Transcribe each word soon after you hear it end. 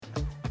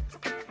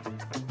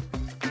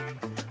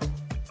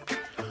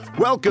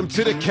Welcome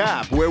to The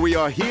Cap, where we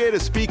are here to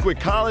speak with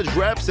college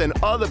reps and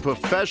other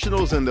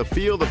professionals in the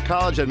field of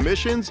college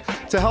admissions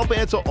to help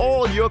answer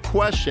all your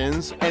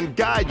questions and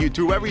guide you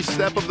through every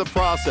step of the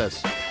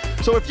process.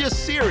 So if you're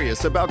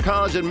serious about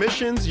college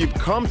admissions, you've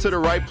come to the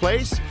right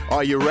place.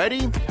 Are you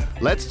ready?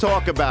 Let's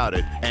talk about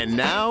it. And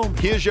now,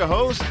 here's your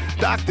host,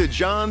 Dr.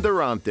 John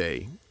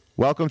Durante.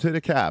 Welcome to The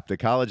Cap, the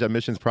College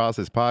Admissions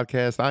Process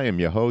Podcast. I am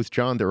your host,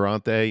 John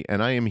Durante,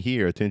 and I am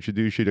here to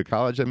introduce you to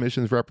college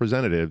admissions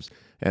representatives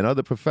and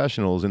other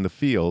professionals in the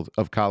field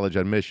of college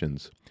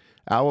admissions.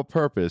 Our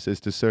purpose is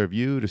to serve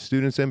you, the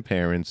students and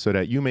parents, so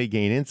that you may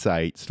gain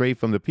insight straight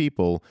from the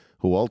people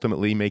who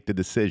ultimately make the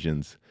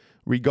decisions.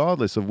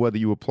 Regardless of whether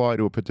you apply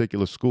to a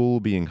particular school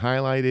being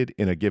highlighted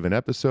in a given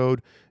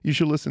episode, you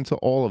should listen to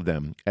all of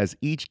them, as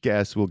each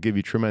guest will give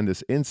you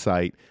tremendous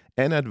insight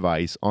and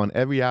advice on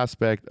every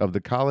aspect of the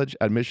college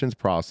admissions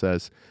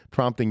process,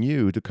 prompting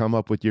you to come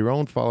up with your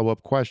own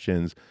follow-up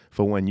questions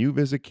for when you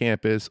visit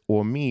campus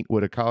or meet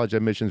with a college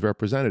admissions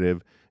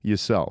representative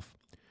yourself.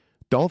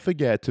 Don't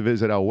forget to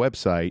visit our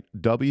website,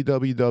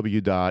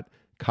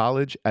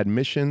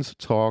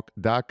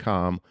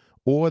 www.collegeadmissionstalk.com,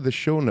 or the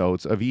show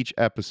notes of each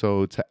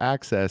episode to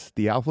access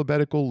the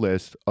alphabetical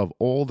list of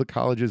all the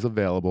colleges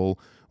available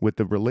with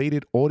the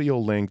related audio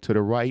link to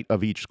the right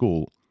of each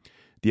school.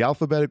 The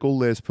alphabetical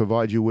list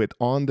provides you with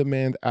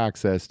on-demand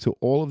access to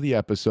all of the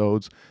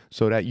episodes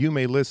so that you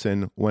may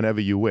listen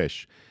whenever you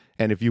wish.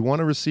 And if you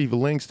want to receive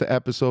links to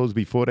episodes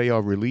before they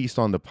are released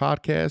on the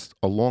podcast,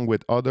 along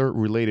with other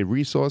related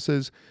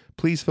resources,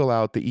 please fill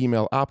out the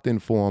email opt-in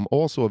form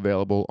also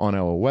available on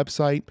our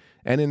website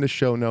and in the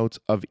show notes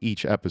of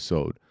each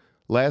episode.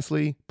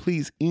 Lastly,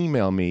 please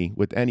email me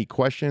with any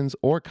questions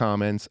or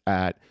comments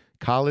at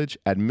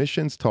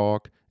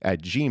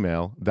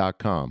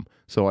collegeadmissionstalk@gmail.com.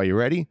 So are you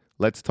ready?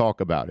 Let's talk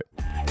about it.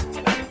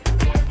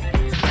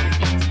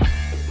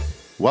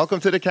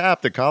 Welcome to The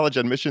Cap, the College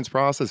Admissions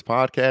Process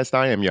Podcast.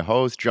 I am your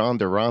host, John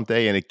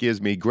Durante, and it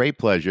gives me great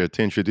pleasure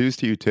to introduce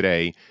to you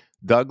today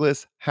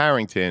Douglas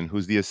Harrington,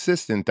 who's the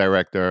Assistant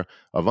Director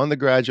of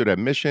Undergraduate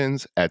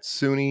Admissions at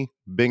SUNY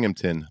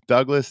Binghamton.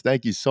 Douglas,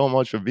 thank you so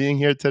much for being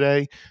here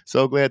today.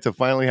 So glad to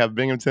finally have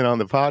Binghamton on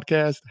the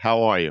podcast.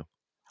 How are you?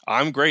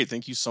 I'm great.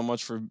 Thank you so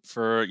much for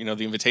the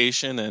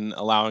invitation and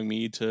allowing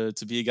me to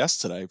be a guest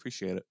today. I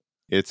appreciate it.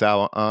 It's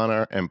our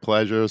honor and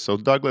pleasure. So,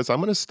 Douglas, I'm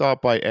going to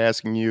start by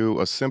asking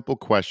you a simple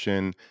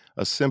question,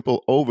 a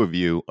simple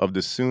overview of the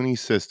SUNY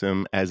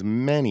system, as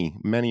many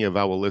of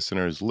our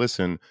listeners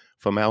listen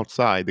from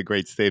outside the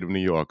great state of New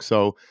York.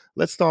 So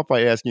let's start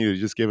by asking you to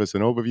just give us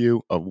an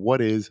overview of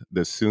what is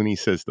the SUNY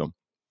system.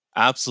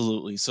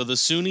 Absolutely. So the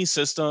SUNY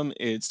system,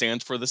 it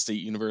stands for the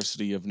State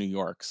University of New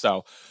York.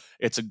 So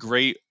it's a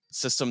great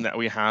system that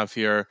we have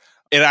here.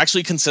 It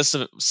actually consists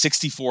of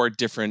 64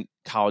 different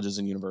colleges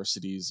and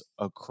universities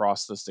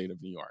across the state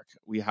of New York.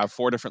 We have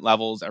 4 different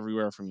levels,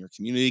 everywhere from your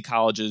community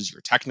colleges,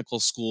 your technical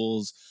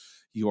schools,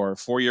 your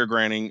four-year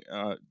granting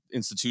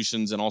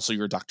institutions, and also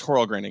your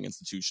doctoral granting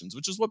institutions,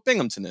 which is what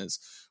Binghamton is.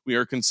 We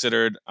are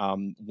considered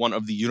one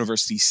of the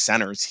university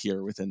centers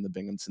here within the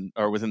Binghamton,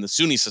 or within the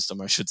SUNY system,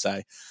 I should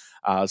say.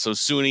 So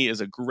SUNY is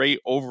a great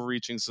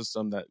overreaching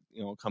system that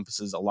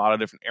encompasses a lot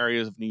of different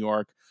areas of New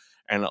York,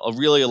 and it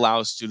really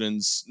allows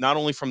students not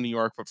only from New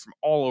York but from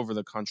all over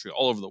the country,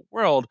 all over the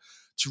world,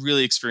 to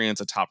really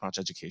experience a top-notch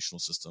educational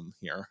system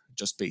here,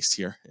 just based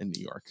here in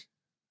New York.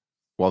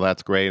 Well,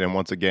 that's great. And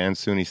once again,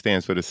 SUNY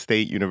stands for the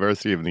State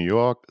University of New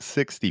York,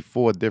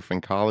 64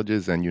 different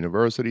colleges and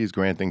universities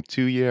granting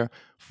 2-year,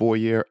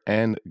 4-year,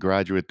 and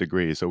graduate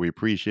degrees. So we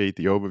appreciate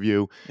the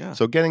overview. Yeah.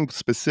 So getting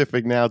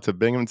specific now to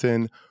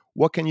Binghamton,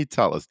 what can you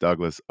tell us,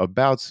 Douglas,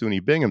 about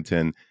SUNY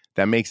Binghamton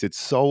that makes it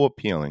so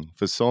appealing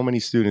for so many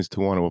students to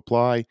want to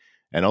apply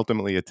and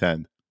ultimately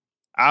attend?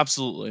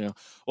 Absolutely.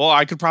 Well,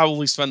 I could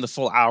probably spend the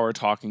full hour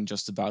talking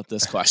just about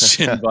this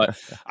question, but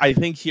I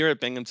think here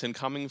at Binghamton,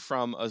 coming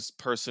from a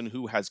person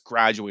who has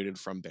graduated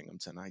from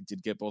Binghamton, I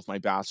did get both my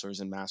bachelor's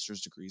and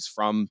master's degrees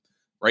from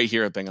right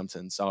here at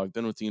Binghamton. So I've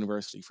been with the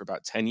university for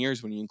about 10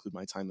 years when you include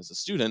my time as a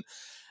student.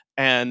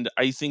 And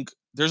I think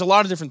there's a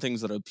lot of different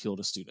things that appeal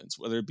to students,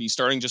 whether it be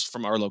starting just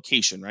from our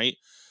location, right?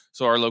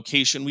 So our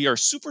location, we are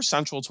super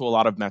central to a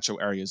lot of metro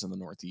areas in the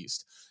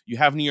Northeast. You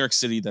have New York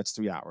City, that's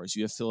 3 hours.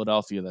 You have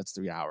Philadelphia, that's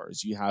 3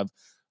 hours. You have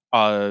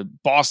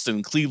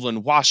Boston,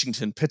 Cleveland,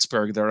 Washington,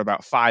 Pittsburgh, they're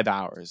about 5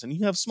 hours. And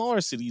you have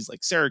smaller cities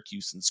like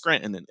Syracuse and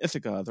Scranton and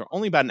Ithaca, they're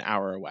only about an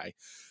hour away.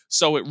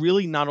 So it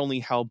really not only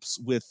helps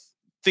with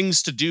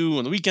things to do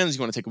on the weekends, you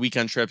want to take a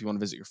weekend trip, you want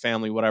to visit your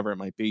family, whatever it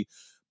might be.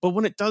 But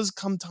when it does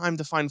come time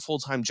to find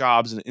full-time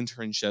jobs and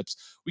internships,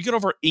 we get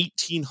over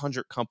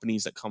 1,800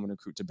 companies that come and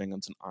recruit to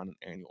Binghamton on an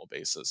annual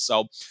basis.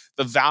 So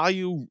the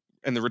value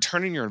and the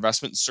return on your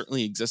investment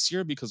certainly exists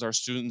here because our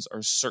students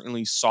are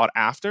certainly sought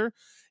after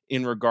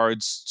in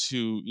regards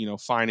to,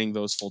 finding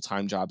those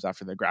full-time jobs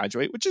after they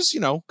graduate, which is,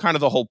 kind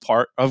of the whole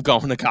part of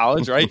going to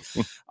college, right?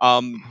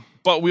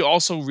 But we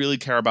also really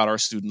care about our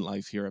student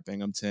life here at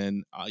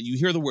Binghamton. You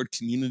hear the word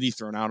community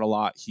thrown out a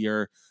lot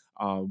here.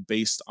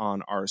 based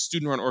on our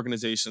student-run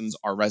organizations,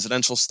 our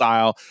residential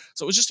style.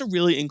 So it's just a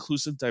really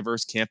inclusive,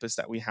 diverse campus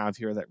that we have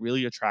here that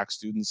really attracts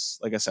students,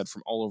 like I said,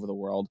 from all over the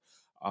world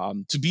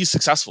to be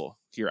successful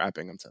here at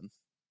Binghamton.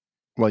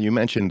 Well, you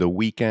mentioned the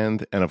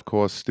weekend and, of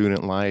course,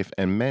 student life,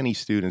 and many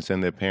students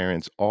and their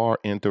parents are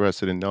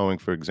interested in knowing,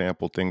 for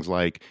example, things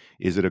like,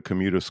 is it a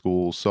commuter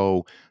school?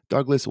 So,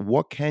 Douglas,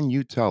 what can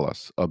you tell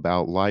us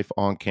about life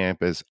on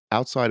campus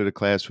outside of the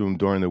classroom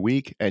during the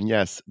week? And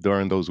yes,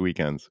 during those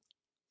weekends.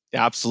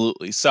 Yeah,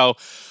 absolutely. So,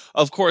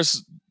 of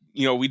course,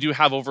 we do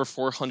have over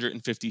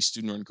 450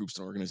 student-run groups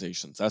and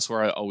organizations. That's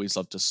where I always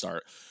love to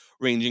start,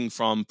 ranging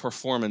from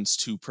performance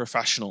to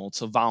professional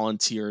to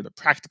volunteer to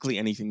practically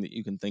anything that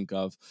you can think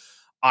of.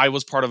 I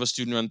was part of a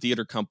student-run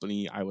theater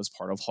company. I was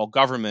part of hall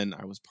government.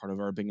 I was part of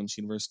our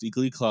Binghamton University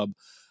Glee Club.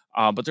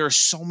 But there are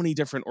so many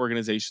different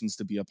organizations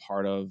to be a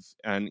part of,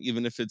 and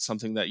even if it's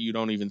something that you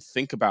don't even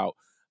think about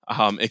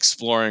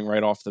exploring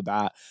right off the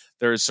bat,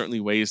 there are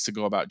certainly ways to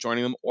go about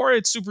joining them. Or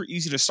it's super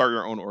easy to start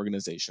your own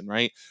organization.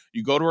 Right?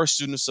 You go to our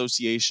student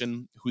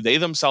association, who they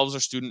themselves are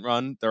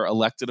student-run. They're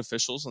elected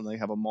officials, and they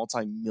have a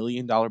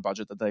multi-million-dollar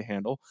budget that they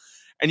handle,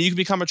 and you can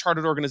become a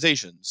chartered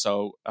organization.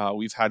 So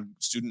we've had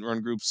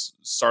student-run groups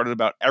started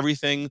about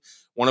everything.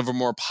 One of our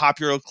more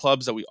popular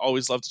clubs that we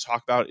always love to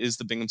talk about is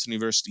the Binghamton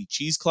University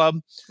Cheese Club,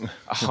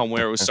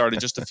 where it was started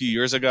just a few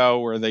years ago,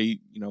 where they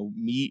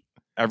meet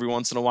every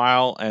once in a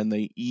while and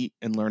they eat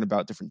and learn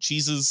about different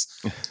cheeses,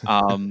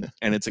 and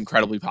it's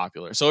incredibly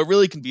popular. So it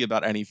really can be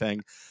about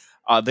anything.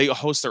 They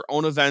host their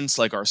own events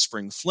like our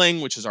Spring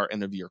Fling, which is our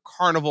end of year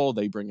carnival.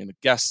 They bring in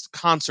guest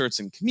concerts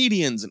and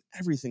comedians and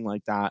everything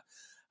like that.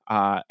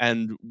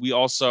 And we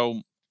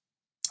also,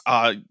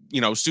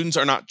 students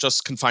are not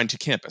just confined to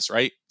campus,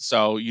 right?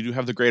 So you do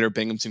have the greater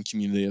Binghamton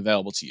community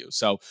available to you.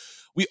 So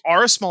we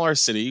are a smaller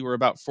city. We're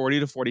about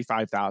 40 to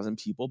 45,000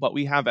 people, but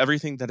we have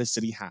everything that a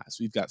city has.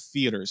 We've got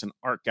theaters and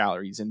art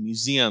galleries and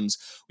museums.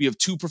 We have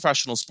two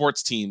professional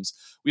sports teams.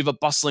 We have a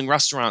bustling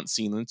restaurant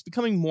scene, and it's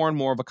becoming more and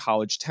more of a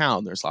college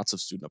town. There's lots of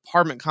student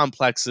apartment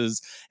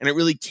complexes, and it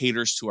really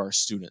caters to our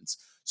students.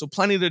 So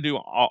plenty to do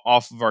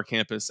off of our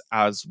campus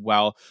as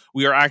well.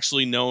 We are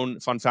actually known,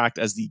 fun fact,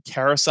 as the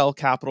carousel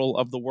capital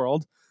of the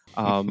world,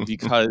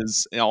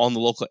 because on the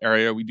local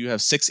area, we do have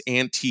 6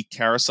 antique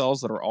carousels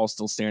that are all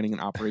still standing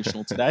and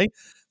operational today.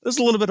 This is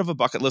a little bit of a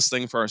bucket list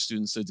thing for our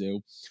students to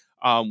do.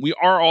 We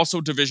are also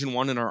Division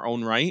One in our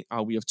own right.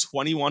 We have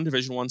 21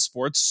 Division One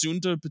sports,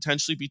 soon to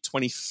potentially be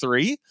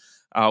 23.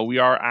 We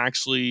are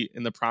actually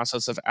in the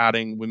process of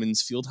adding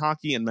women's field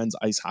hockey and men's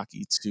ice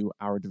hockey to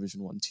our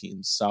Division One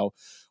teams. So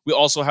we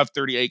also have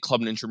 38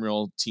 club and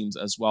intramural teams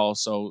as well.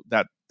 So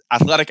that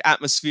athletic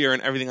atmosphere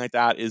and everything like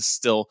that is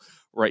still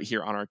right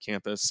here on our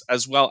campus,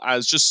 as well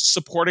as just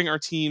supporting our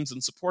teams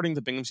and supporting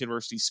the Binghamton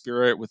University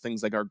spirit with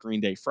things like our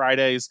Green Day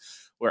Fridays,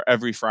 where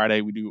every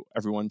Friday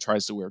everyone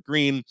tries to wear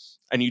green.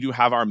 And you do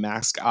have our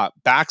mascot,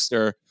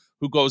 Baxter,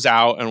 who goes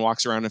out and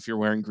walks around. If you're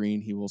wearing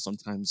green, he will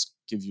sometimes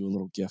give you a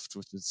little gift,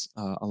 which is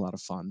a lot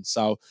of fun.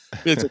 So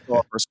we like to show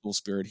off our school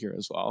spirit here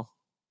as well.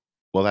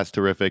 Well, that's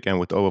terrific. And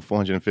with over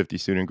 450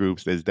 student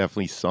groups, there's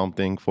definitely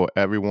something for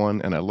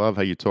everyone. And I love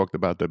how you talked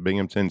about the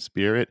Binghamton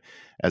spirit,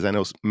 as I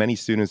know many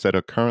students that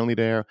are currently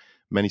there,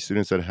 many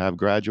students that have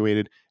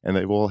graduated, and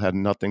they've all had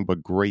nothing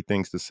but great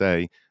things to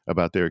say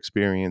about their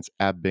experience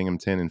at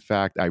Binghamton. In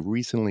fact, I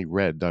recently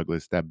read,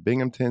 Douglas, that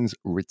Binghamton's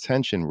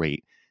retention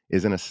rate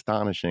is an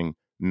astonishing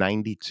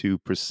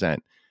 92%,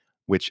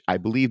 which I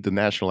believe the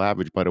national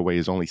average, by the way,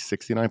 is only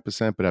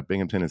 69%, but at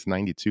Binghamton it's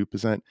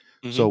 92%.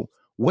 Mhm. So,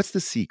 what's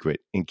the secret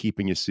in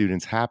keeping your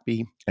students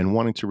happy and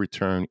wanting to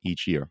return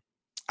each year?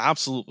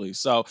 Absolutely.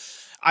 So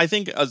I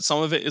think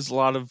some of it is a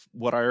lot of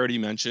what I already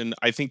mentioned.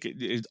 I think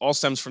it all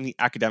stems from the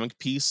academic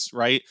piece,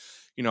 right?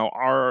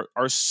 Our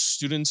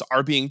students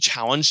are being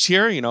challenged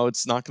here.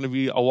 It's not going to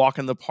be a walk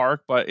in the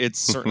park, but it's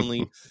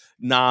certainly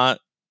not,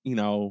 you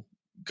know,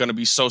 going to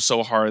be so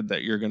hard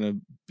that you're going to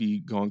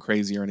be going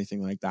crazy or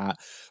anything like that.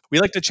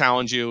 We like to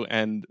challenge you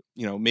and,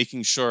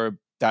 making sure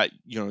that,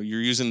 you're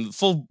using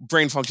full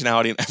brain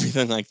functionality and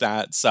everything like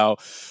that. So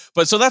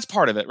that's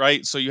part of it,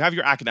 right? So you have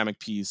your academic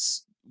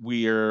piece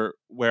where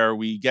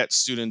we get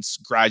students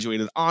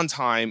graduated on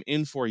time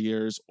in 4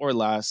 years or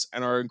less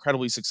and are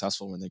incredibly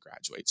successful when they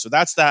graduate. So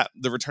that's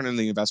the return on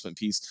the investment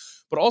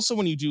piece. But also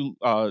when you do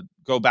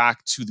go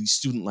back to the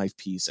student life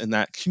piece and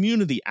that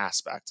community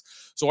aspect.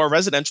 So our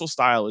residential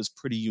style is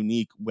pretty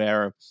unique,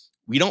 where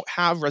we don't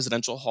have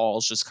residential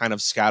halls just kind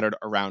of scattered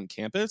around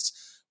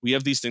campus. We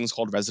have these things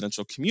called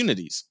residential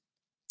communities.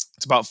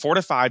 It's about 4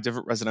 to 5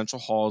 different residential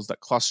halls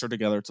that cluster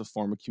together to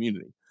form a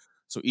community.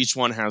 So each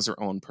one has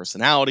their own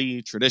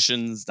personality,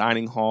 traditions,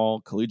 dining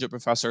hall, collegiate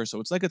professor. So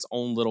it's like its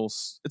own little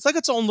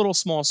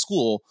small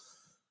school,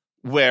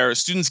 where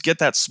students get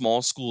that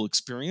small school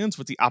experience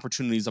with the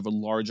opportunities of a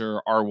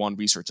larger R1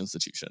 research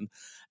institution.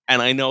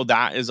 And I know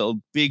that is a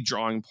big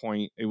drawing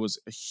point. It was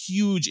a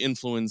huge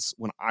influence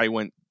when I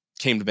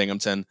came to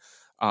Binghamton.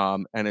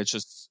 And it's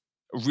just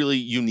a really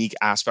unique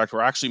aspect.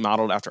 We're actually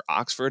modeled after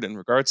Oxford in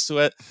regards to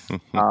it.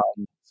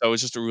 So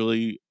it's just a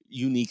really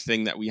unique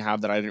thing that we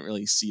have that I didn't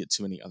really see at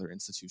too many other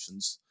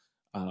institutions,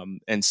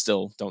 and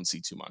still don't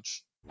see too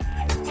much.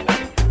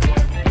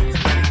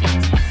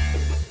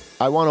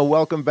 I want to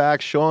welcome back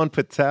Sean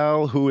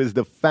Patel, who is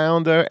the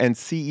founder and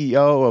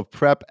CEO of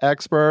Prep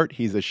Expert.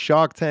 He's a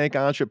Shark Tank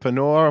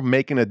entrepreneur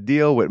making a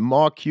deal with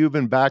Mark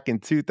Cuban back in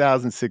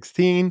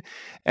 2016.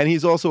 And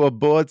he's also a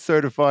board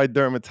certified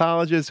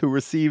dermatologist who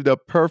received a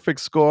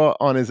perfect score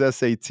on his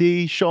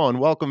SAT. Sean,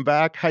 welcome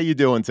back. How you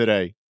doing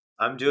today?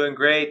 I'm doing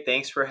great.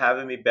 Thanks for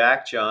having me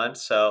back, John.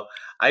 So,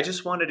 I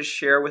just wanted to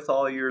share with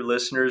all your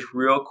listeners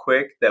real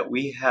quick that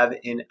we have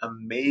an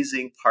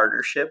amazing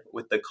partnership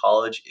with the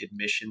College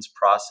Admissions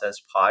Process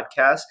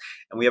podcast,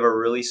 and we have a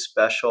really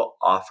special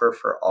offer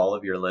for all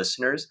of your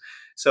listeners.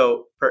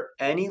 So, for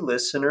any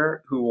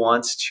listener who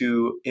wants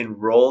to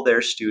enroll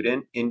their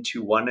student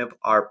into one of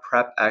our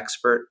Prep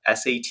Expert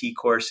SAT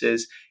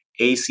courses,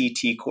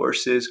 ACT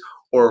courses,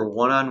 or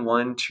one on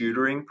one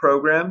tutoring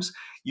programs,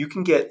 you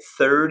can get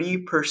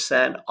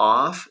 30%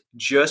 off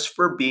just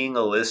for being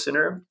a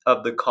listener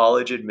of the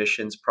College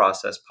Admissions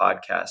Process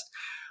podcast.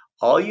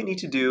 All you need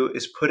to do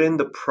is put in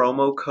the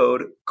promo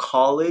code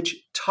College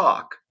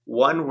Talk,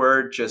 one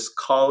word, just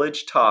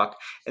College Talk,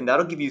 and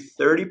that'll give you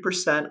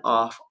 30%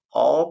 off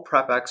all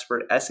Prep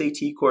Expert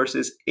SAT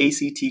courses,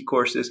 ACT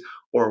courses,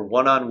 or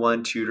one on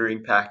one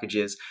tutoring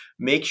packages.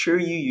 Make sure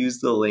you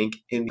use the link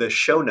in the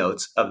show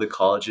notes of the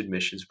College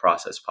Admissions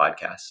Process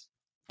podcast.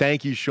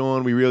 Thank you,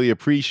 Sean. We really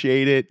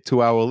appreciate it.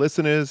 To our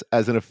listeners,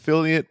 as an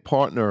affiliate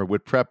partner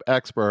with Prep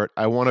Expert,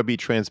 I want to be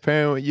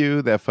transparent with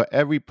you that for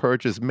every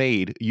purchase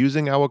made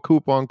using our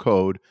coupon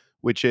code,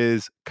 which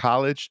is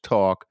College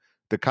Talk,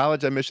 the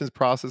College Admissions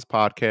Process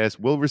podcast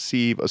will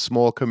receive a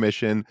small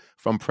commission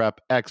from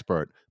Prep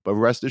Expert. But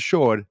rest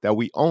assured that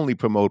we only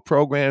promote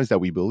programs that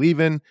we believe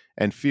in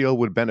and feel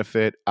would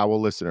benefit our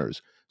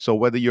listeners. So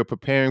whether you're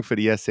preparing for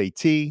the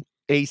SAT,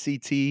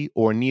 ACT,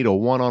 or need a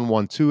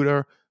one-on-one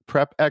tutor,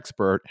 Prep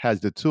Expert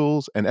has the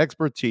tools and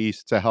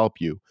expertise to help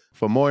you.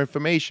 For more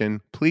information,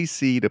 please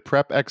see the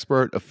Prep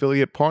Expert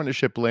affiliate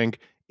partnership link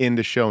in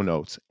the show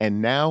notes. And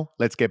now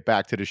let's get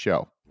back to the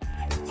show.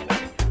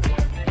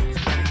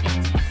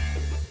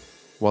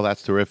 Well,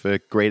 that's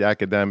terrific. Great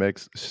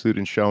academics,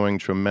 students showing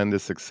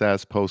tremendous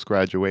success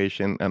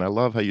post-graduation. And I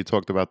love how you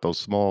talked about those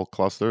small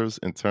clusters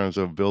in terms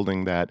of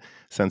building that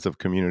sense of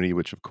community,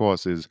 which of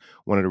course is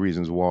one of the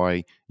reasons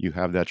why you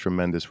have that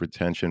tremendous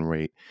retention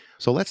rate.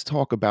 So let's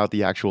talk about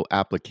the actual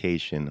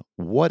application.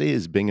 What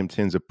is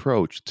Binghamton's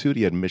approach to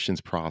the admissions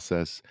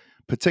process,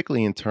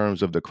 particularly in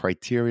terms of the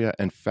criteria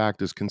and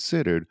factors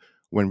considered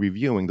when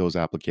reviewing those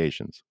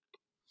applications?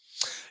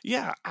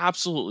 Yeah,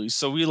 absolutely.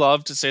 So we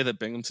love to say that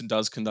Binghamton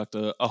does conduct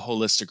a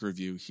holistic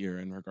review here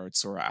in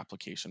regards to our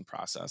application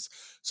process.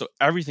 So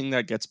everything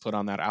that gets put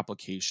on that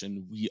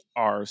application, we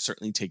are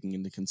certainly taking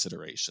into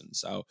consideration.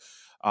 So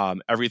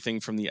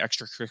everything from the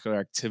extracurricular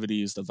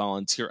activities, the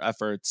volunteer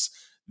efforts,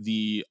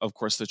 of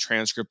course the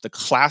transcript, the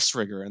class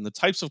rigor, and the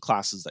types of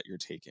classes that you're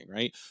taking.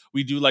 Right,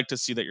 we do like to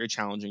see that you're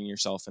challenging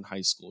yourself in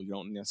high school. You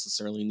don't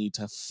necessarily need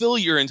to fill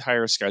your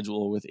entire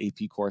schedule with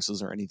AP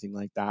courses or anything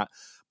like that,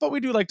 but we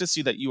do like to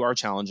see that you are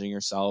challenging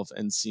yourself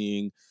and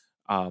seeing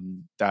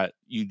that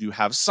you do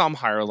have some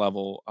higher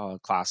level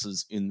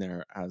classes in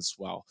there as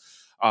well.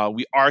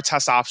 We are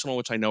test optional,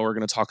 which I know we're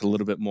going to talk a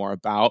little bit more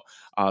about.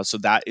 So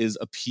that is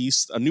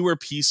a newer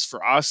piece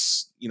for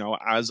us,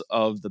 as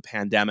of the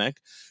pandemic.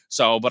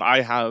 So, but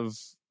I have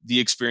the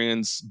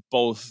experience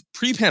both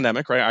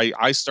pre-pandemic, right?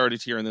 I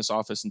started here in this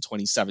office in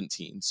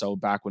 2017, so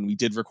back when we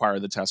did require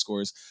the test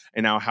scores,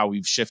 and now how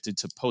we've shifted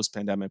to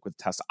post-pandemic with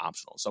test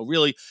optional. So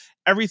really,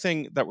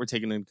 everything that we're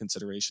taking into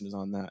consideration is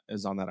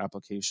on that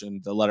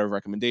application. The letter of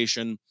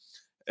recommendation,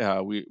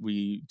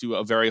 we do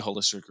a very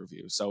holistic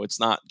review, so it's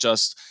not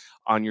just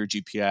on your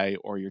GPA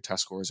or your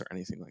test scores or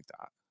anything like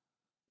that.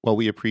 Well,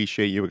 we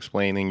appreciate you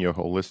explaining your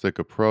holistic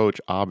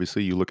approach.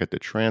 Obviously, you look at the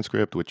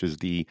transcript, which is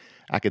the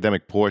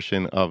academic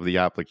portion of the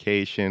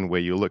application, where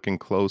you're looking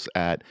close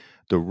at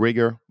the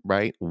rigor,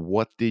 right?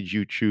 What did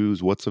you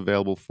choose? What's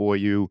available for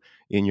you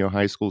in your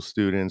high school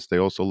students? They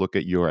also look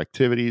at your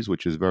activities,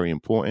 which is very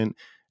important,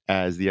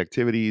 as the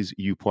activities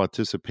you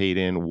participate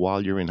in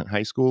while you're in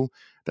high school.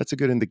 That's a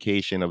good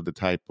indication of the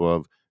type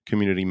of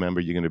community member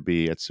you're going to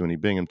be at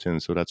SUNY Binghamton.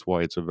 So that's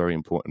why it's a very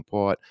important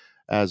part,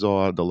 as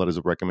are the letters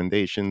of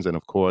recommendations. And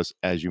of course,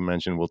 as you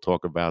mentioned, we'll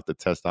talk about the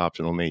test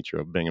optional nature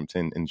of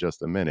Binghamton in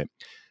just a minute.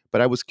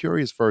 But I was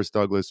curious first,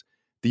 Douglas,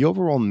 the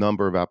overall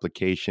number of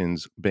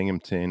applications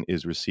Binghamton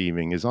is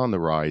receiving is on the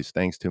rise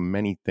thanks to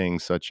many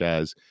things such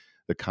as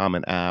the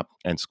Common App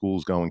and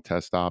schools going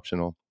test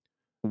optional.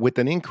 With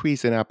an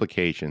increase in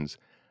applications,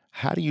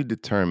 how do you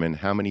determine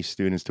how many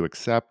students to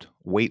accept,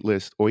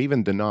 waitlist, or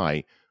even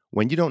deny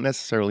when you don't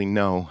necessarily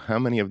know how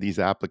many of these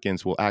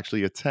applicants will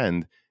actually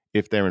attend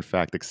if they're in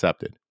fact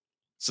accepted?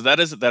 So that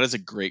is a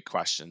great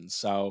question.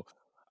 So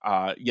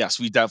yes,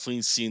 we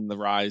definitely seen the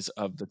rise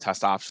of the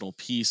test optional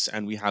piece,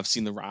 and we have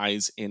seen the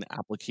rise in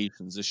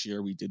applications this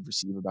year. We did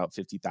receive about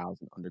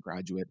 50,000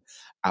 undergraduate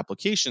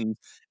applications,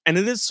 and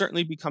it is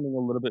certainly becoming a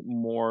little bit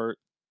more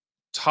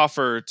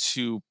tougher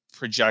to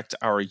project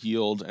our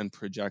yield and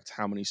project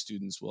how many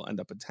students will end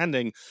up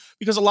attending,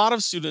 because a lot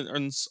of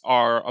students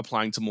are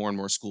applying to more and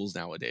more schools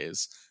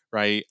nowadays,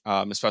 right?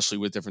 Especially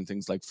with different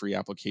things like free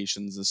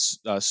applications.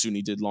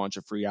 SUNY did launch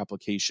a free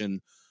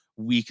application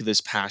week this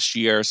past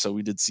year, so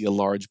we did see a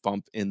large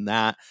bump in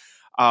that.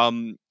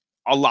 Um,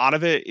 a lot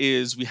of it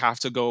is we have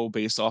to go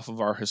based off of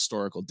our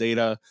historical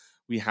data.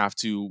 We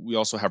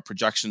also have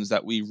projections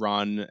that we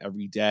run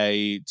every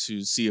day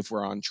to see if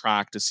we're on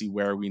track, to see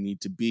where we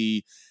need to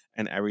be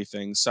and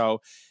everything.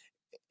 So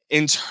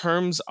in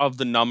terms of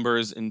the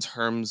numbers, in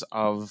terms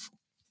of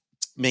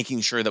making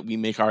sure that we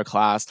make our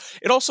class,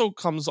 it also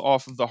comes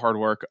off of the hard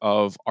work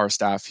of our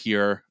staff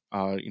here.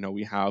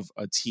 We have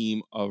a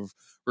team of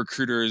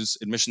recruiters,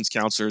 admissions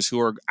counselors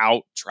who are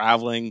out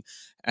traveling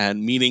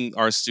and meeting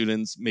our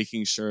students,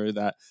 making sure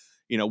that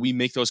we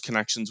make those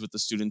connections with the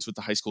students, with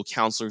the high school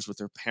counselors, with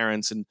their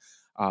parents, and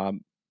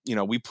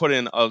we put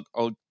in a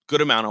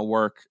good amount of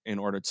work in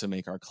order to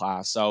make our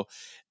class. So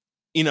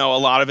a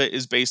lot of it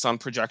is based on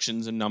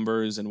projections and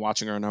numbers and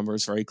watching our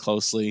numbers very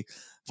closely.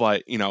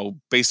 But,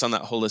 based on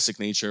that holistic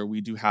nature,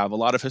 we do have a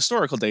lot of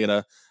historical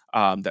data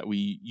that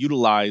we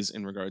utilize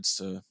in regards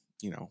to,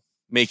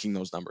 making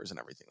those numbers and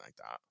everything like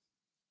that.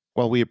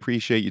 Well, we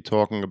appreciate you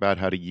talking about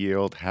how the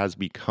yield has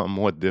become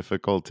more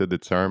difficult to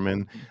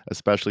determine, Mhm.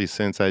 especially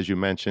since, as you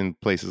mentioned,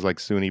 places like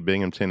SUNY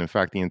Binghamton, in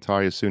fact, the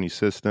entire SUNY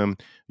system,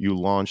 you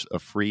launched a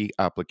free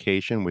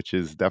application, which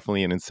is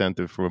definitely an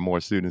incentive for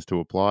more students to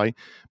apply.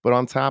 But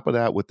on top of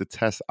that, with the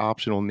test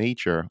optional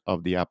nature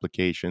of the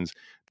applications,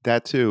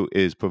 that too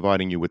is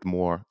providing you with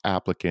more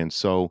applicants.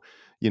 So,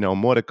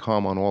 more to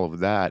come on all of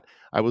that.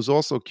 I was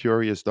also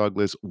curious,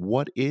 Douglas,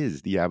 what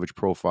is the average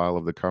profile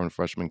of the current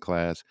freshman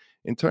class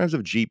in terms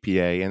of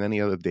GPA and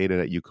any other data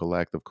that you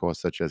collect, of course,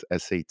 such as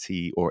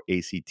SAT or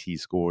ACT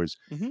scores?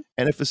 Mhm.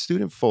 And if a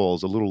student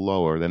falls a little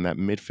lower than that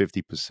mid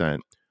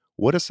 50%,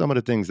 what are some of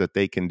the things that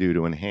they can do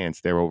to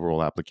enhance their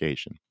overall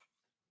application?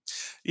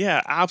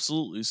 Yeah,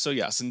 absolutely. So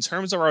yes, in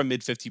terms of our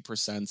mid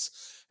 50%,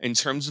 in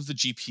terms of the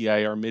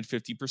GPA, our mid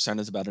 50%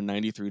 is about a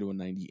 93 to a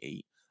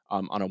 98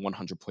 on a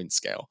 100-point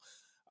scale.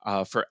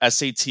 For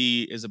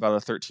SAT is about a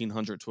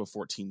 1300 to a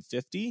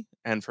 1450,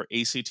 and for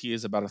ACT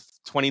is about a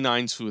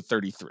 29 to a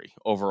 33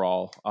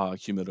 overall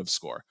cumulative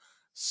score.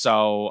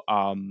 So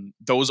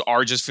those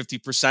are just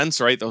 50%,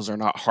 right? Those are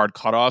not hard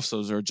cutoffs.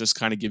 Those are just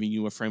kind of giving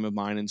you a frame of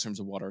mind in terms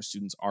of what our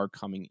students are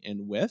coming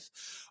in with.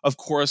 Of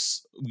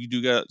course, we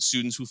do get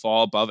students who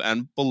fall above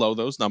and below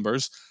those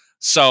numbers.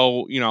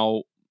 So,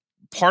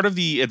 part of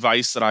the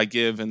advice that I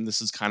give, and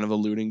this is kind of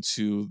alluding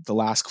to the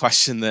last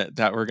question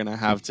that we're gonna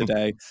have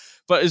today,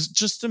 but is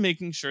just to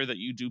making sure that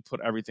you do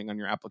put everything on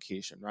your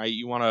application, right?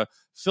 You want to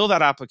fill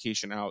that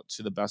application out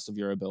to the best of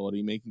your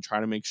ability, try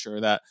to make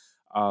sure that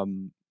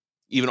um,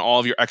 even all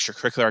of your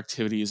extracurricular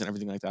activities and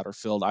everything like that are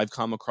filled. I've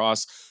come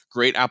across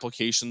great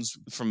applications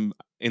from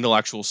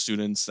intellectual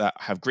students that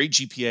have great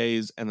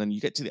GPAs, and then you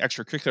get to the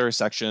extracurricular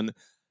section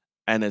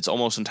and it's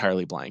almost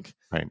entirely blank.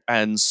 Right.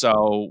 And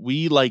so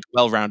we like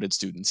well-rounded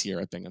students here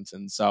at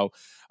Binghamton. So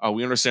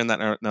we understand that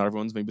not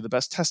everyone's maybe the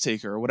best test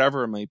taker or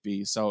whatever it might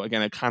be. So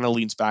again, it kind of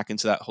leans back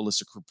into that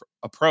holistic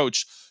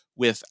approach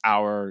with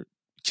our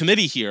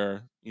committee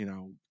here,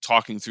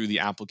 talking through the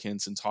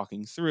applicants and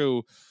talking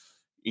through,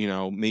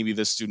 maybe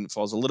this student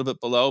falls a little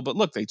bit below, but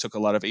look, they took a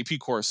lot of AP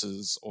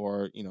courses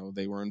or,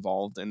 they were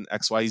involved in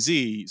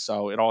XYZ.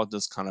 So it all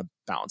just kind of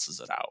balances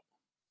it out.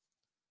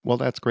 Well,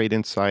 that's great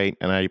insight.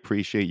 And I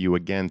appreciate you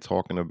again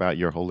talking about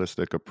your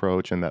holistic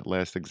approach and that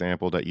last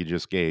example that you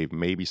just gave.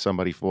 Maybe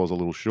somebody falls a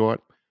little short,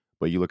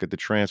 but you look at the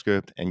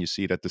transcript and you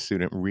see that the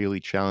student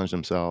really challenged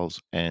themselves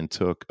and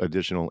took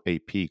additional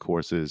AP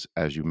courses,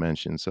 as you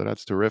mentioned. So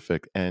that's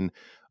terrific. And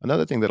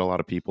another thing that a lot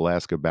of people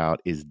ask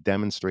about is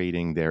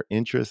demonstrating their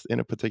interest in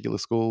a particular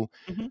school.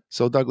 Mhm.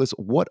 So, Douglas,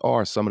 what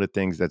are some of the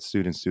things that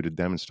students do to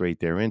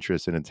demonstrate their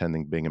interest in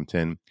attending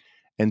Binghamton?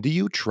 And do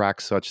you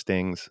track such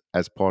things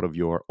as part of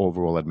your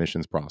overall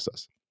admissions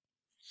process?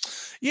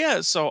 Yeah,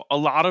 so a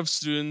lot of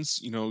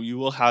students, you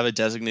will have a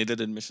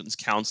designated admissions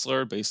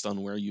counselor based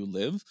on where you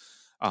live.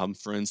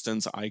 For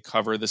instance, I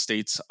cover the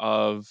states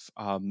of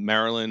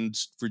Maryland,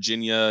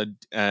 Virginia,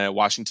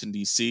 Washington,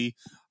 D.C.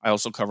 I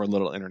also cover a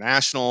little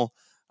international.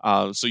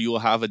 So you will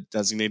have a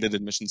designated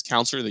admissions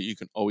counselor that you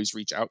can always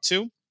reach out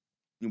to,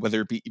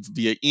 whether it be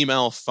via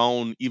email,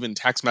 phone, even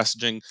text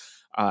messaging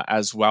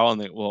as well,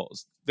 and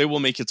they will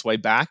make its way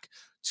back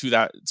to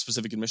that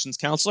specific admissions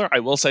counselor. I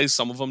will say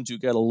some of them do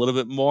get a little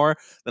bit more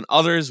than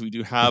others. We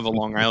do have a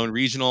Long Island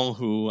regional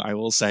who I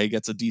will say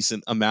gets a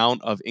decent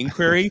amount of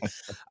inquiry.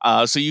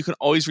 So you can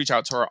always reach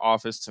out to our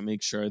office to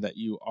make sure that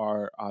you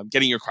are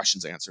getting your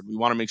questions answered. We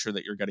want to make sure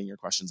that you're getting your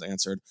questions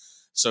answered.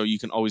 So you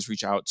can always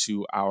reach out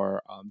to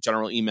our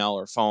general email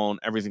or phone,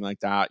 everything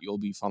like that. You'll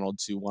be funneled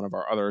to one of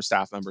our other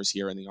staff members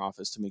here in the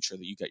office to make sure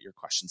that you get your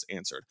questions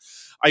answered.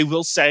 I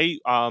will say,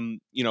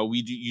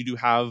 you do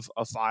have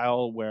a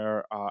file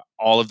where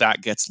all of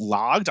that gets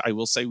logged. I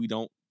will say we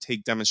don't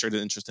take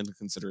demonstrated interest into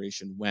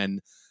consideration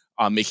when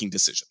making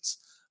decisions.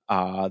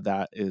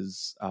 That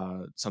is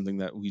something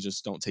that we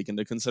just don't take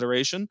into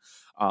consideration.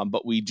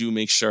 But we do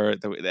make sure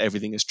that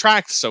everything is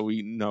tracked, so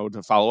we know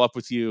to follow up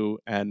with you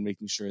and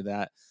making sure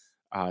that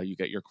you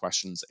get your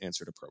questions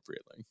answered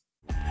appropriately.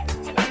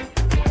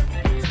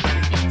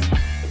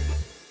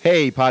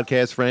 Hey,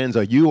 podcast friends,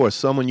 are you or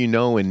someone you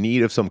know in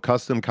need of some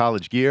custom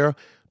college gear?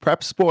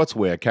 Prep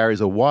Sportswear carries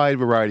a wide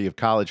variety of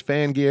college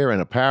fan gear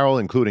and apparel,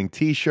 including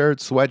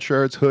t-shirts,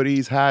 sweatshirts,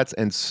 hoodies, hats,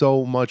 and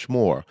so much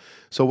more.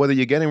 So whether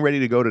you're getting ready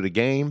to go to the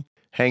game,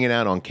 hanging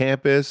out on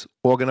campus,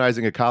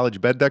 organizing a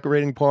college bed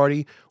decorating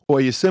party, or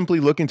you're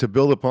simply looking to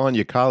build upon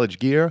your college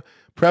gear,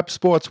 Prep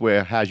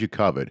Sportswear has you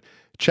covered.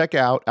 Check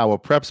out our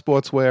Prep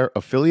Sportswear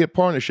affiliate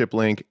partnership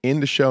link in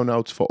the show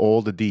notes for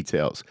all the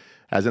details.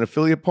 As an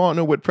affiliate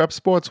partner with Prep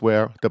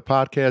Sportswear, the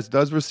podcast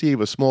does receive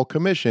a small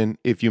commission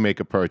if you make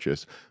a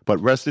purchase.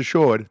 But rest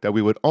assured that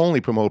we would only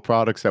promote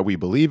products that we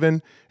believe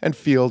in and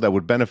feel that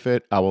would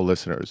benefit our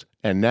listeners.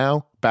 And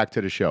now, back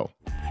to the show.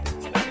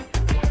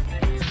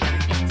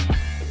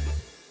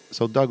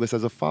 So Douglas,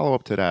 as a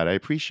follow-up to that, I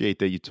appreciate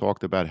that you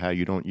talked about how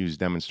you don't use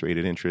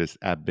demonstrated interest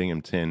at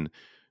Binghamton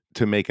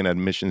to make an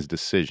admissions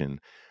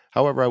decision.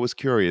 However, I was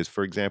curious,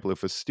 for example,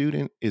 if a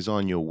student is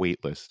on your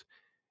wait list,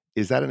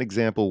 is that an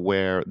example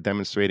where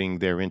demonstrating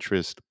their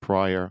interest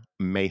prior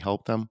may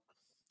help them?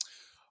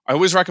 I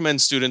always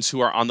recommend students who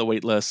are on the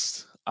wait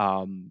list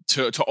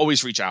to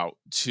always reach out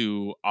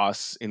to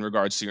us in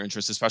regards to your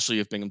interest, especially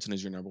if Binghamton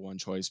is your number one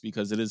choice,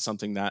 because it is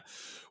something that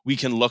we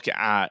can look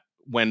at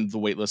when the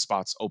wait list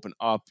spots open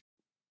up.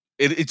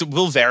 It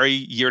will vary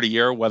year to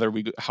year whether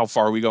how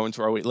far we go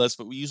into our wait list,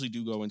 but we usually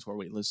do go into our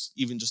wait list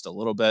even just a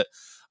little bit.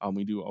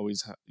 We do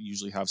always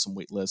usually have some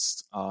wait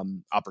list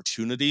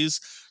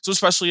opportunities. So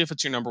especially if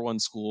it's your number one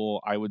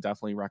school, I would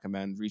definitely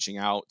recommend reaching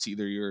out to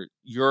either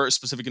your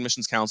specific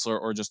admissions counselor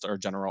or just our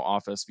general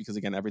office, because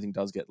again, everything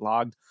does get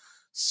logged.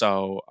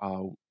 So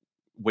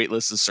wait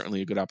list is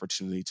certainly a good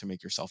opportunity to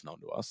make yourself known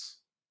to us.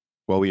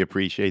 Well, we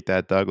appreciate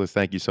that, Douglas.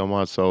 Thank you so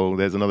much. So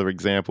there's another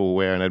example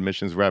where an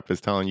admissions rep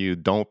is telling you,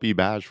 don't be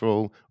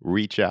bashful,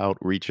 reach out,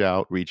 reach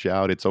out, reach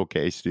out. It's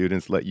okay,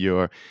 students, let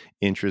your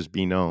interest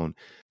be known.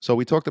 So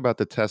we talked about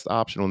the test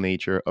optional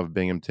nature of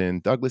Binghamton.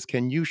 Douglas,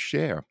 can you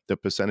share the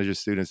percentage of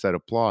students that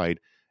applied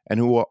and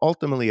who were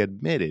ultimately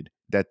admitted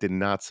that did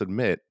not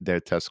submit their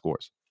test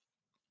scores?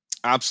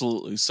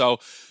 Absolutely. So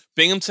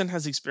Binghamton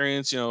has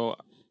experienced,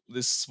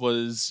 this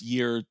was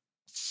year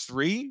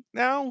three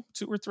now,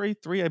 two or three,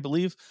 I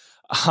believe,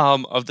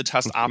 of the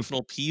test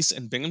optional piece.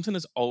 And Binghamton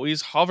has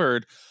always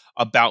hovered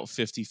about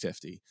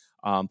 50-50,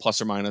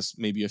 plus or minus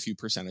maybe a few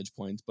percentage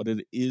points, but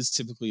it is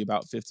typically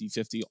about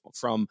 50-50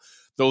 from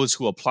those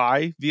who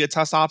apply via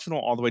test optional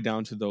all the way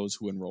down to those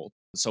who enroll.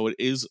 So it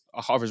is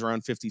hovers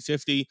around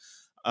 50-50.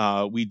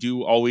 We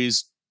do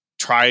always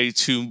try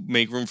to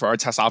make room for our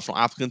test optional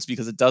applicants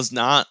because it does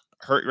not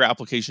hurt your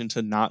application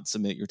to not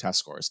submit your test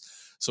scores.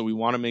 So we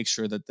want to make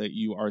sure that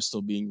you are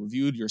still being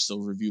reviewed. You're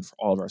still reviewed for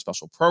all of our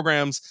special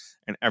programs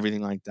and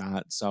everything like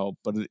that. So,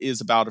 but it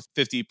is about a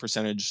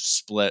 50%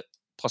 split,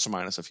 plus or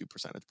minus a few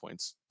percentage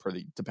points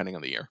depending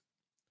on the year.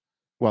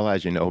 Well,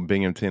 as you know,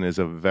 Binghamton is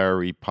a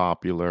very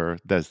popular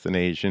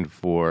destination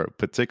for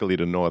particularly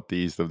the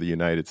Northeast of the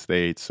United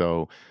States.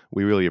 So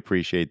we really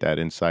appreciate that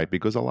insight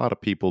because a lot of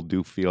people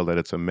do feel that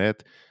it's a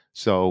myth.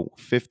 So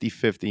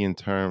 50-50 in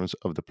terms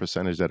of the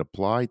percentage that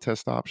apply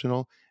test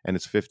optional, and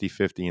it's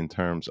 50-50 in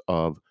terms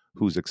of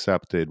who's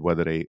accepted,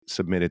 whether they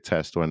submitted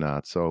test or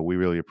not. So we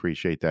really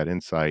appreciate that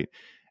insight.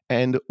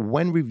 And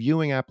when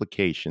reviewing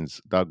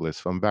applications, Douglas,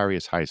 from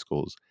various high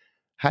schools,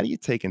 how do you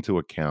take into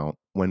account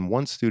when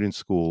one student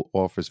school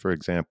offers, for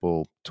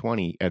example,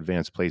 20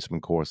 advanced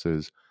placement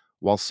courses,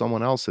 while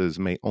someone else's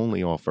may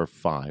only offer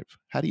 5?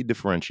 How do you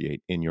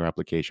differentiate in your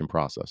application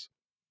process?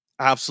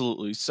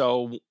 Absolutely.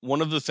 So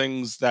one of the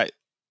things that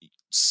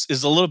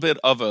is a little bit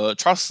of a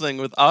trust thing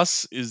with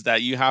us is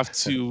that you have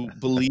to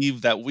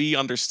believe that we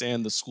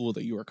understand the school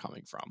that you are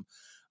coming from.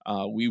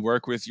 We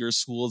work with your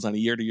schools on a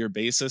year-to-year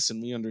basis, and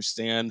we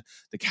understand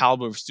the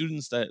caliber of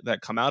students that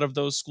come out of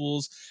those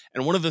schools.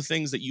 And one of the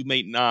things that you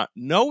may not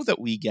know that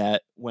we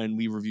get when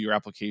we review your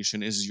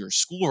application is your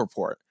school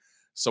report.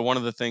 So one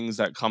of the things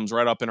that comes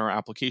right up in our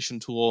application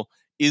tool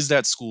is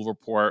that school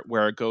report,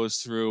 where it goes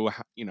through,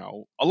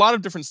 a lot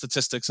of different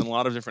statistics and a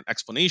lot of different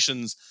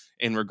explanations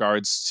in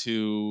regards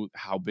to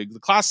how big the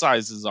class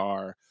sizes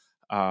are,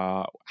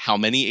 how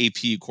many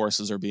AP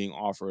courses are being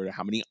offered,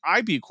 how many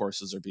IB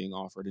courses are being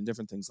offered, and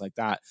different things like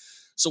that.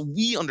 So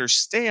we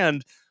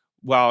understand,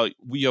 while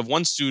we have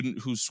one student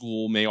whose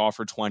school may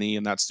offer 20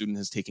 and that student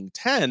has taken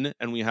 10,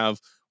 and we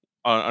have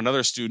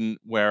another student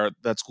where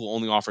that school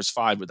only offers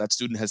 5, but that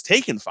student has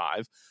taken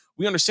 5,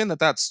 we understand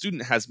that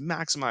student has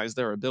maximized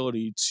their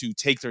ability to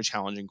take their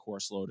challenging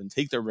course load and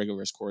take their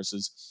rigorous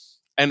courses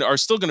and are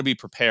still going to be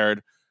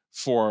prepared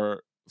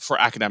for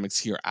academics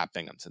here at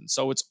Binghamton.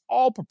 So it's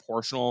all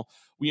proportional.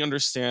 We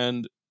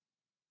understand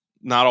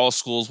not all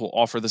schools will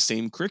offer the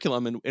same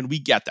curriculum, and we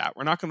get that.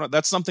 We're not going to,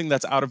 that's something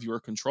that's out of your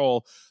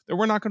control that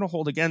we're not going to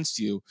hold against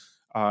you.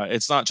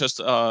 It's not just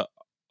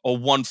a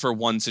one for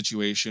one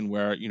situation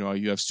where,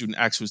 you have student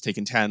X who's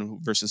taken 10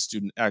 versus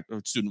student X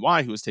or student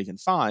Y who has taken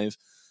 5.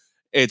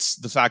 It's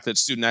the fact that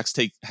student X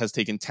has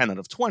taken 10 out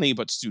of 20,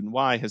 but student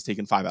Y has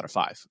taken 5 out of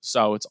 5.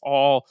 So it's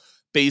all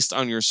based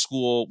on your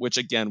school, which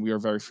again, we are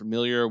very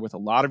familiar with a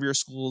lot of your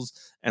schools.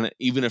 And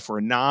even if we're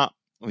not,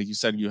 like you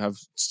said, you have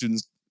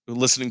students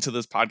listening to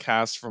this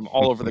podcast from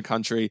all over the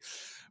country.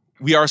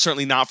 We are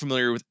certainly not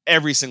familiar with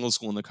every single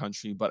school in the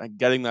country, but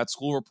getting that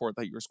school report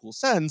that your school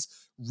sends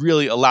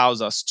really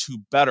allows us to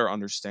better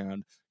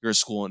understand your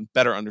school and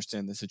better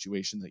understand the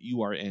situation that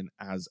you are in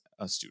as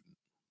a student.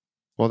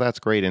 Well, that's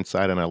great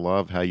insight, and I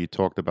love how you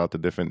talked about the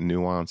different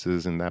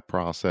nuances in that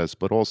process,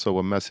 but also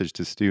a message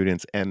to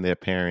students and their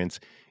parents.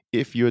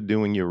 If you're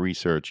doing your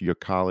research, your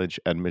college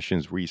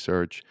admissions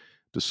research,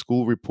 the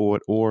school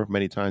report, or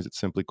many times it's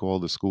simply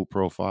called the school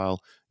profile,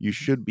 you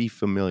should be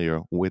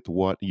familiar with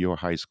what your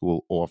high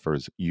school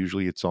offers.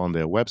 Usually it's on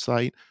their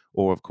website,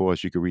 or of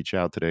course, you could reach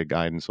out to their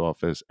guidance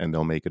office and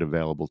they'll make it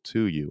available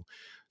to you.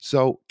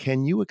 So,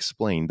 can you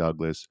explain,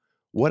 Douglas,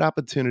 what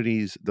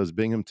opportunities does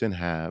Binghamton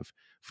have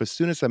for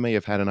students that may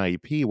have had an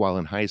IEP while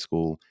in high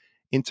school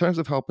in terms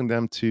of helping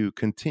them to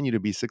continue to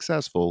be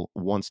successful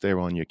once they're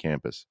on your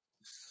campus?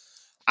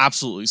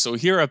 Absolutely. So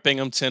here at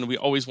Binghamton, we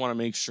always want to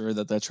make sure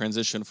that that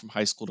transition from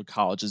high school to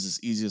college is as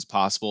easy as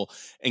possible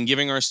and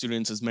giving our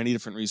students as many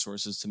different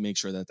resources to make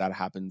sure that that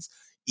happens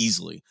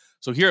easily.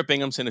 So here at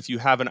Binghamton, if you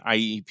have an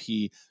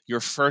IEP, your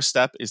first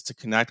step is to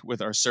connect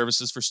with our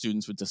services for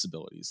students with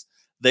disabilities.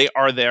 They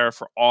are there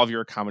for all of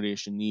your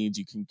accommodation needs.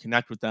 You can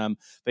connect with them.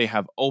 They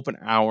have open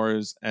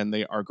hours and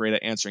they are great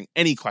at answering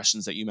any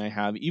questions that you may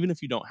have, even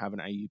if you don't have an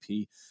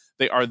IEP.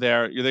 They are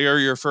there. They are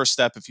your first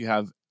step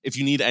if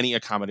you need any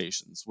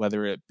accommodations,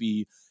 whether it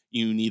be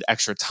you need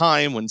extra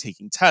time when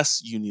taking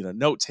tests, you need a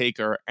note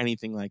taker,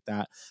 anything like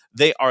that,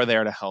 they are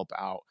there to help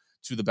out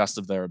to the best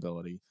of their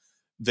ability.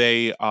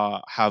 They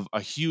have a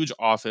huge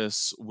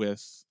office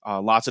with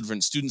lots of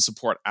different student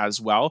support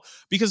as well,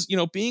 because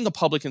being a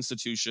public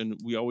institution,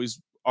 we always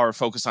are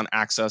focused on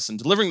access and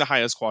delivering the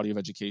highest quality of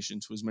education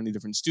to as many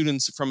different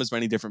students from as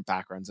many different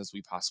backgrounds as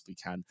we possibly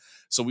can.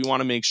 So we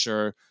want to make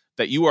sure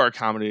that you are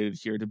accommodated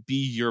here to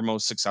be your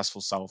most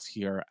successful self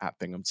here at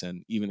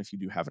Binghamton, even if you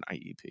do have an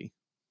IEP.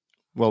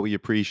 Well, we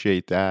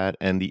appreciate that.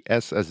 And the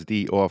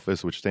SSD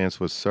office, which stands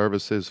for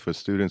Services for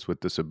Students with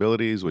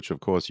Disabilities, which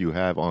of course you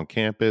have on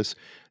campus,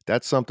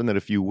 that's something that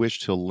if you wish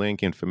to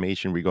link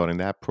information regarding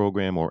that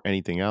program or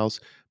anything else,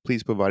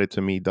 please provide it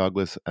to me,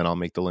 Douglas, and I'll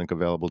make the link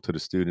available to the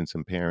students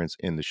and parents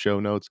in the show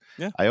notes.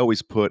 Yeah. I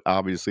always put,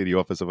 obviously, the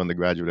Office of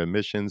Undergraduate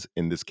Admissions.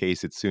 In this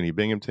case, it's SUNY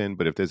Binghamton.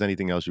 But if there's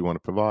anything else you want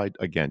to provide,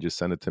 again, just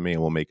send it to me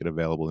and we'll make it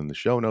available in the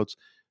show notes.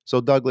 So,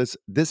 Douglas,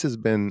 this has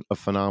been a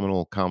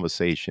phenomenal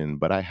conversation,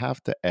 but I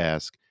have to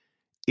ask,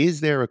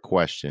 is there a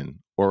question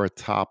or a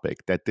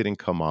topic that didn't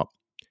come up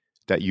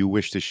that you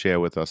wish to share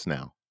with us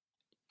now?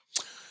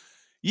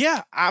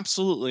 Yeah,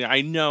 absolutely.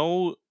 I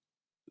know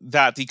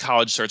that the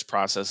college search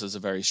process is a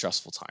very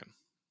stressful time.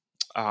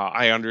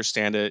 I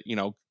understand it,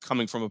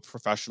 coming from a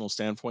professional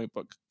standpoint,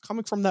 but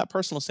coming from that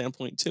personal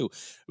standpoint too.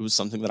 It was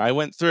something that I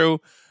went through.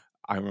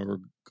 I remember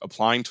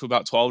applying to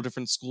about 12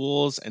 different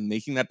schools and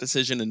making that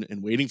decision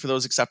and waiting for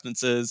those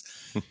acceptances.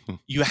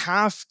 You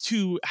have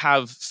to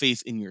have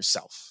faith in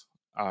yourself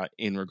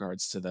in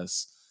regards to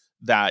this,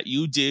 that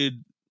you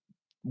did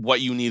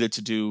what you needed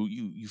to do.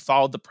 You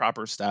followed the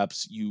proper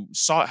steps. You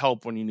sought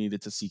help when you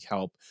needed to seek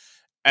help,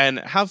 and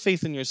have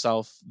faith in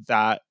yourself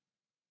that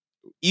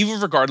even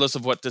regardless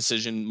of what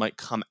decision might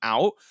come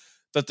out,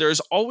 that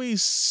there's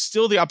always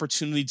still the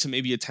opportunity to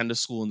maybe attend a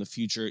school in the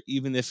future,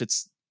 even if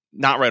it's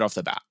not right off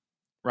the bat,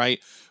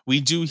 right?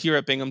 We do here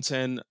at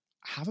Binghamton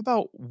have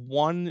about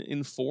 1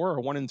 in 4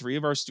 or 1 in 3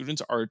 of our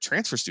students are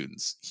transfer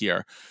students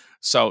here.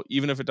 So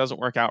even if it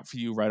doesn't work out for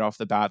you right off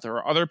the bat, there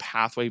are other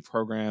pathway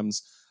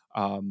programs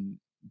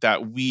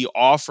that we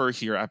offer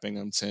here at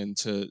Binghamton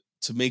to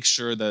make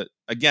sure that,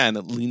 again,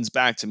 it leans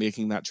back to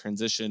making that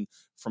transition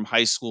from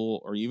high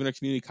school or even a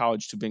community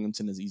college to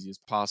Binghamton as easy as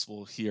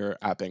possible here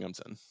at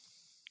Binghamton.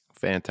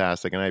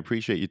 Fantastic. And I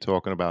appreciate you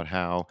talking about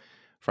how,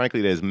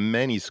 frankly, there's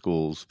many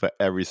schools for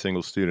every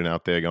single student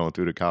out there going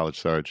through the college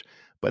search,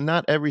 but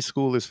not every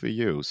school is for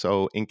you.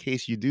 So, in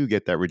case you do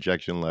get that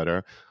rejection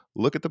letter,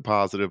 look at the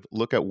positive,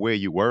 look at where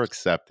you were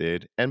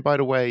accepted. And by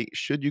the way,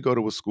 should you go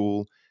to a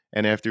school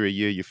and after a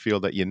year you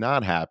feel that you're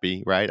not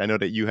happy, right? I know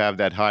that you have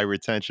that high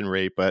retention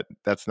rate, but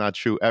that's not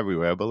true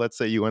everywhere. But let's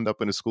say you end up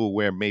in a school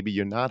where maybe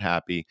you're not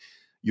happy,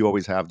 you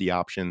always have the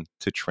option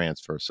to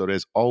transfer. So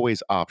there's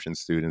always options,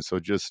 students. So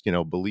just,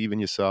 believe in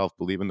yourself,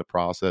 believe in the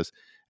process,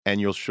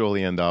 and you'll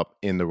surely end up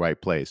in the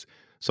right place.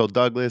 So,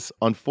 Douglas,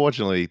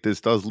 unfortunately,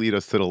 this does lead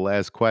us to the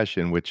last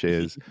question, which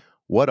is,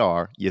 what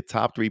are your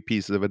top 3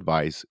 pieces of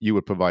advice you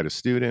would provide a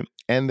student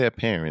and their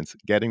parents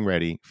getting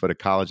ready for the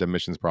college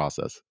admissions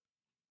process?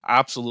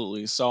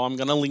 Absolutely. So I'm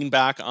going to lean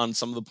back on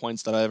some of the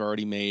points that I've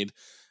already made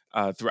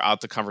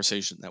throughout the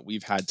conversation that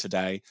we've had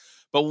today.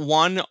 But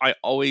one I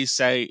always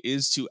say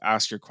is to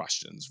ask your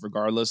questions,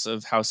 regardless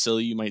of how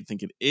silly you might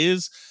think it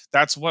is.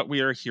 That's what we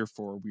are here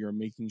for. We are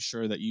making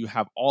sure that you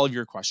have all of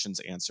your questions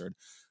answered.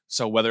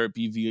 So whether it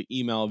be via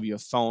email, via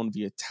phone,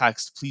 via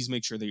text, please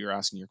make sure that you're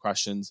asking your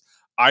questions.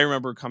 I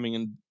remember coming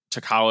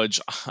into college,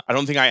 I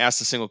don't think I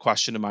asked a single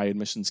question to my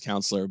admissions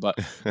counselor, but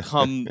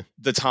come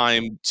the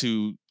time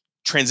to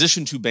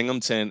transition to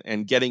Binghamton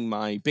and getting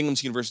my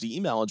Binghamton University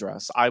email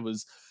address, I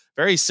was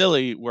very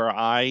silly where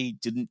I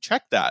didn't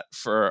check that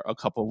for a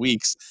couple of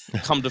weeks.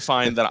 Come to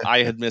find that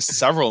I had missed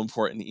several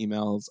important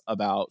emails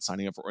about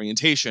signing up for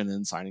orientation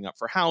and signing up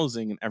for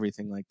housing and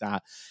everything like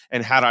that.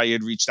 And had I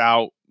had reached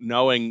out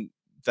knowing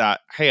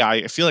that, hey,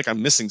 I feel like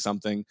I'm missing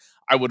something,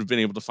 I would have been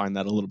able to find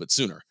that a little bit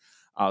sooner.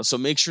 So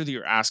make sure that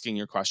you're asking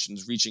your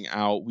questions, reaching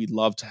out. We'd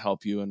love to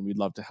help you and we'd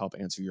love to help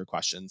answer your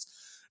questions.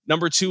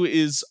 Number two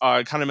is,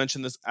 kind of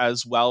mentioned this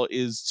as well,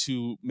 is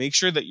to make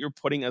sure that you're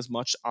putting as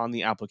much on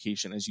the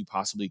application as you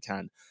possibly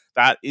can.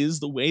 That is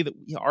the way that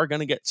we are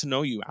going to get to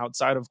know you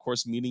outside of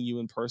course, meeting you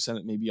in person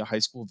at maybe a high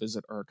school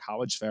visit or a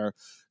college fair.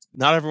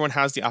 Not everyone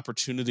has the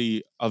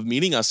opportunity of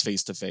meeting us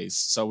face to face.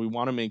 So we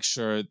want to make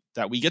sure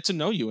that we get to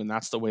know you. And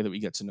that's the way that we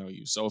get to know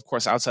you. So of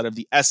course, outside of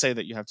the essay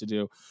that you have to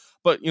do,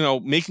 but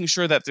making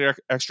sure that their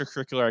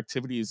extracurricular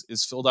activities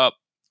is filled up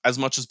as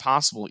much as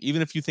possible,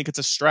 even if you think it's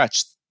a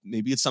stretch.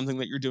 Maybe it's something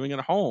that you're doing at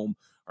home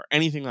or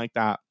anything like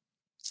that.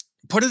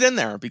 Put it in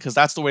there because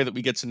that's the way that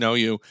we get to know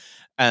you.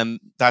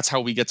 And that's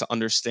how we get to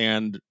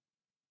understand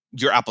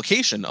your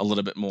application a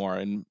little bit more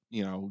and,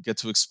 get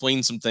to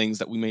explain some things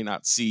that we may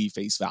not see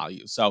face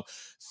value. So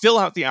fill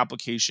out the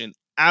application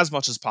as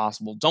much as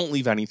possible. Don't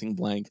leave anything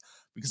blank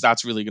because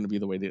that's really going to be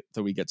the way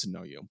that we get to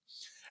know you.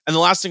 And the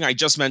last thing I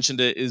just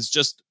mentioned it is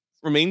just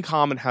remain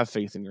calm and have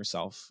faith in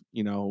yourself.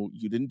 You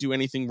didn't do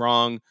anything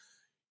wrong.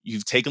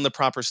 You've taken the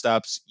proper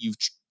steps. You've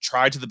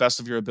tried to the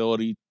best of your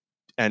ability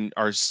and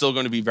are still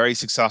going to be very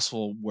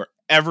successful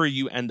wherever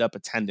you end up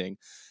attending.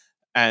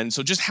 And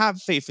so just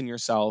have faith in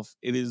yourself.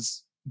 It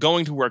is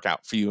going to work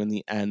out for you in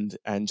the end,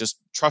 and just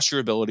trust your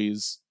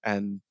abilities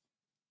and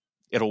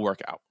it'll work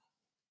out.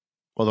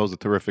 Well, those are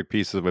terrific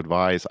pieces of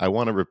advice. I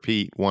want to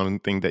repeat one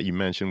thing that you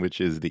mentioned,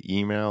 which is the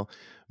email.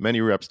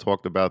 Many reps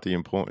talked about the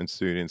importance,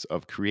 students,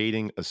 of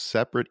creating a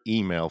separate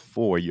email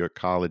for your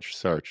college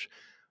search.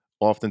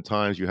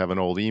 Oftentimes, you have an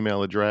old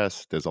email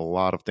address. There's a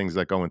lot of things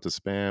that go into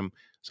spam.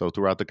 So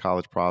throughout the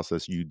college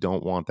process, you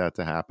don't want that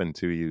to happen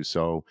to you.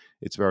 So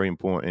it's very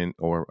important,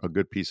 or a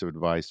good piece of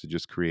advice, to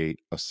just create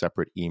a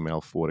separate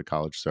email for the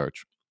college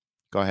search.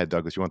 Go ahead,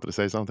 Douglas. You wanted to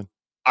say something?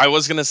 I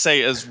was going to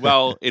say as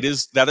well,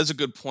 that is a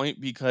good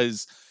point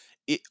because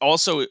it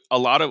also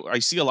I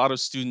see a lot of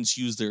students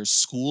use their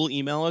school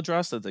email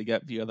address that they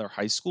get via their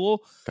high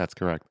school. That's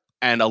correct.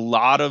 And a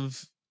lot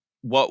of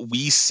what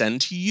we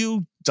send to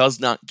you does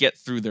not get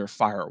through their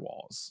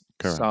firewalls.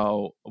 Correct.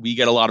 So we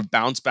get a lot of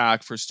bounce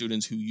back for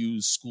students who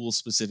use school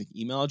specific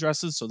email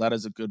addresses. So that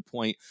is a good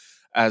point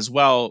as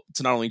well,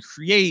 to not only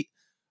create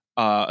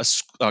a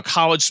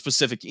college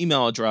specific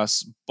email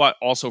address, but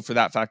also for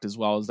that fact as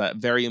well, is that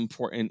very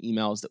important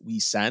emails that we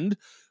send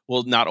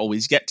will not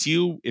always get to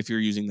you if you're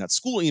using that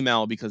school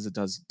email because it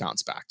does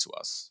bounce back to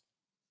us.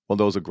 Well,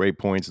 those are great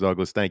points,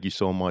 Douglas. Thank you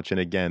so much. And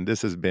again,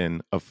 this has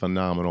been a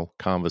phenomenal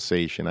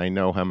conversation. I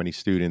know how many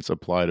students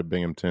apply to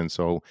Binghamton,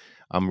 so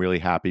I'm really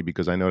happy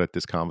because I know that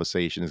this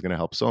conversation is going to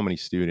help so many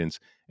students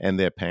and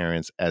their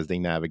parents as they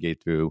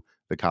navigate through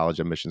the college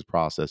admissions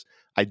process.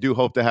 I do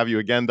hope to have you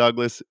again,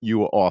 Douglas. You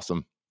were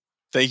awesome.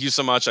 Thank you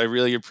so much. I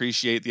really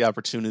appreciate the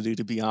opportunity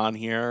to be on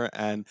here.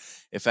 And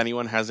if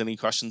anyone has any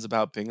questions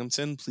about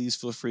Binghamton, please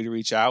feel free to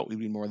reach out. We'd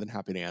be more than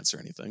happy to answer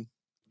anything.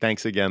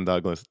 Thanks again,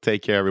 Douglas.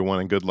 Take care, everyone,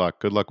 and good luck.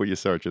 Good luck with your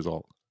searches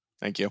all.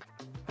 Thank you.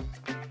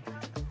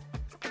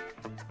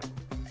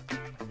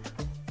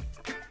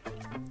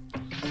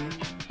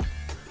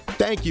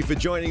 Thank you for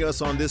joining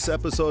us on this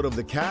episode of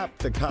the CAP,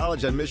 the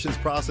College Admissions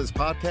Process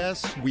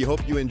Podcast. We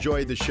hope you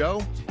enjoyed the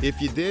show.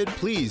 If you did,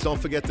 please don't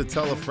forget to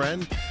tell a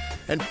friend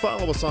and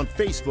follow us on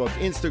Facebook,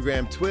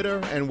 Instagram, Twitter,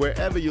 and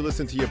wherever you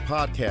listen to your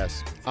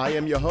podcasts. I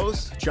am your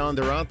host, John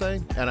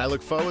Durante, and I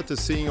look forward to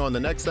seeing you on the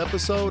next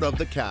episode of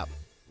the CAP.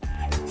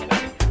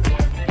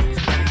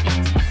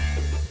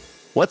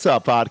 What's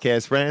up,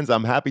 podcast friends?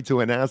 I'm happy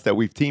to announce that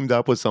we've teamed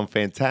up with some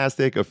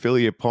fantastic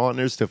affiliate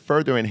partners to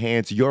further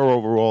enhance your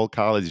overall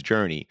college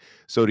journey.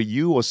 So do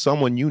you or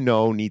someone you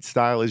know needs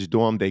stylish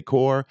dorm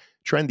decor,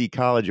 trendy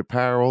college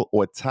apparel,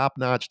 or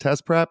top-notch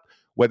test prep?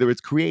 Whether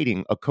it's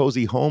creating a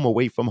cozy home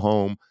away from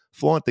home,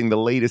 flaunting the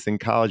latest in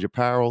college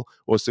apparel,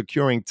 or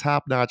securing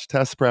top-notch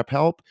test prep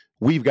help,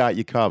 we've got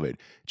you covered.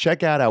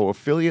 Check out our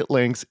affiliate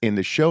links in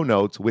the show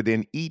notes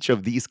within each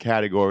of these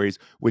categories,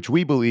 which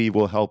we believe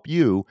will help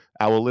you,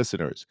 our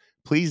listeners.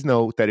 Please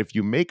note that if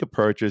you make a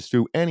purchase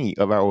through any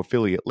of our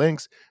affiliate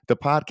links, the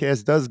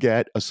podcast does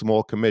get a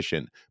small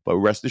commission. But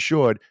rest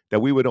assured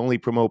that we would only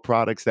promote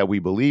products that we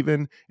believe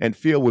in and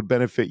feel would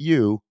benefit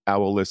you,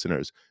 our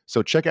listeners.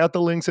 So check out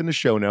the links in the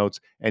show notes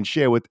and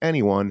share with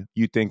anyone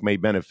you think may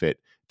benefit.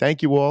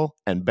 Thank you all,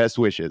 and best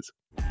wishes.